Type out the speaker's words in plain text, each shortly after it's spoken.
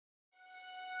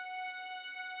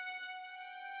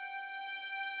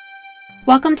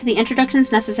Welcome to the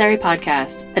Introductions Necessary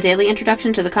podcast, a daily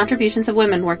introduction to the contributions of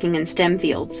women working in STEM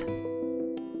fields.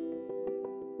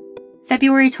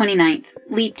 February 29th,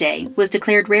 Leap Day, was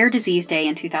declared Rare Disease Day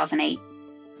in 2008.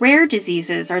 Rare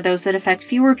diseases are those that affect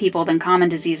fewer people than common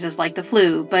diseases like the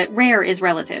flu, but rare is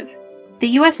relative. The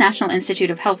U.S. National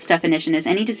Institute of Health's definition is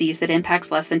any disease that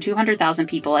impacts less than 200,000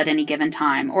 people at any given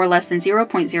time, or less than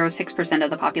 0.06%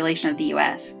 of the population of the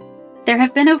U.S. There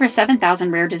have been over 7,000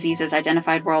 rare diseases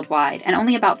identified worldwide, and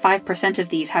only about 5% of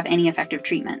these have any effective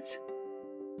treatments.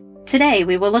 Today,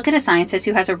 we will look at a scientist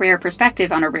who has a rare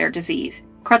perspective on a rare disease,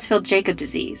 Creutzfeldt-Jakob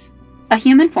disease, a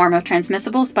human form of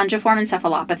transmissible spongiform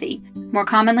encephalopathy, more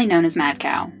commonly known as mad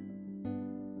cow.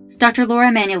 Dr. Laura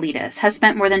Manuelidis has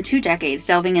spent more than 2 decades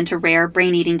delving into rare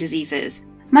brain-eating diseases,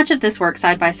 much of this work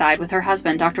side by side with her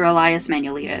husband, Dr. Elias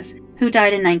Manuelidis, who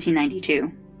died in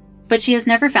 1992. But she has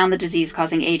never found the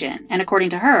disease-causing agent, and according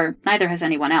to her, neither has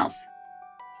anyone else.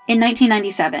 In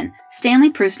 1997,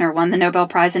 Stanley Prusiner won the Nobel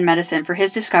Prize in Medicine for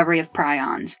his discovery of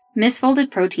prions,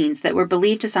 misfolded proteins that were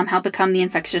believed to somehow become the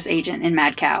infectious agent in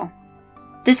mad cow.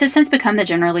 This has since become the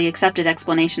generally accepted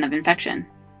explanation of infection.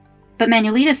 But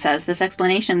Manuelidis says this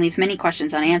explanation leaves many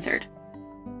questions unanswered.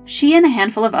 She and a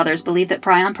handful of others believe that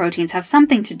prion proteins have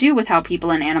something to do with how people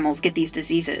and animals get these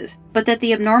diseases, but that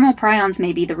the abnormal prions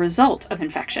may be the result of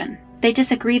infection. They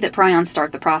disagree that prions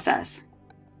start the process.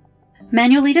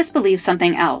 Manuelidis believes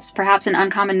something else, perhaps an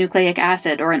uncommon nucleic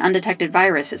acid or an undetected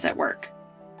virus is at work.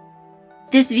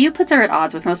 This view puts her at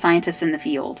odds with most scientists in the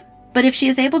field, but if she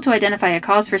is able to identify a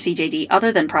cause for CJD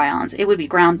other than prions, it would be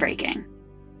groundbreaking.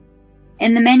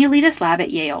 In the Manuelidis lab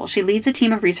at Yale, she leads a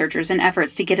team of researchers in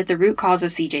efforts to get at the root cause of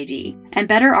CJD and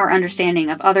better our understanding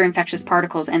of other infectious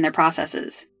particles and their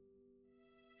processes.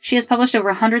 She has published over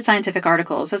 100 scientific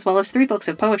articles as well as 3 books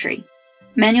of poetry.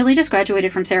 Manuelidis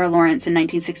graduated from Sarah Lawrence in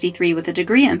 1963 with a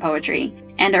degree in poetry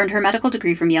and earned her medical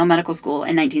degree from Yale Medical School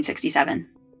in 1967.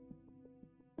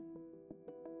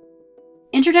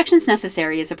 Introductions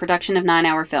Necessary is a production of 9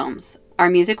 Hour Films. Our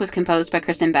music was composed by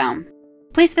Kristen Baum.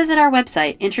 Please visit our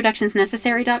website,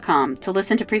 introductionsnecessary.com, to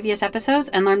listen to previous episodes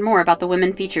and learn more about the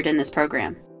women featured in this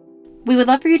program. We would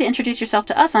love for you to introduce yourself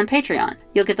to us on Patreon.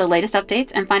 You'll get the latest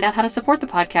updates and find out how to support the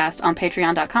podcast on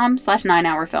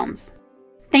patreon.com/9hourfilms.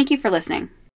 Thank you for listening.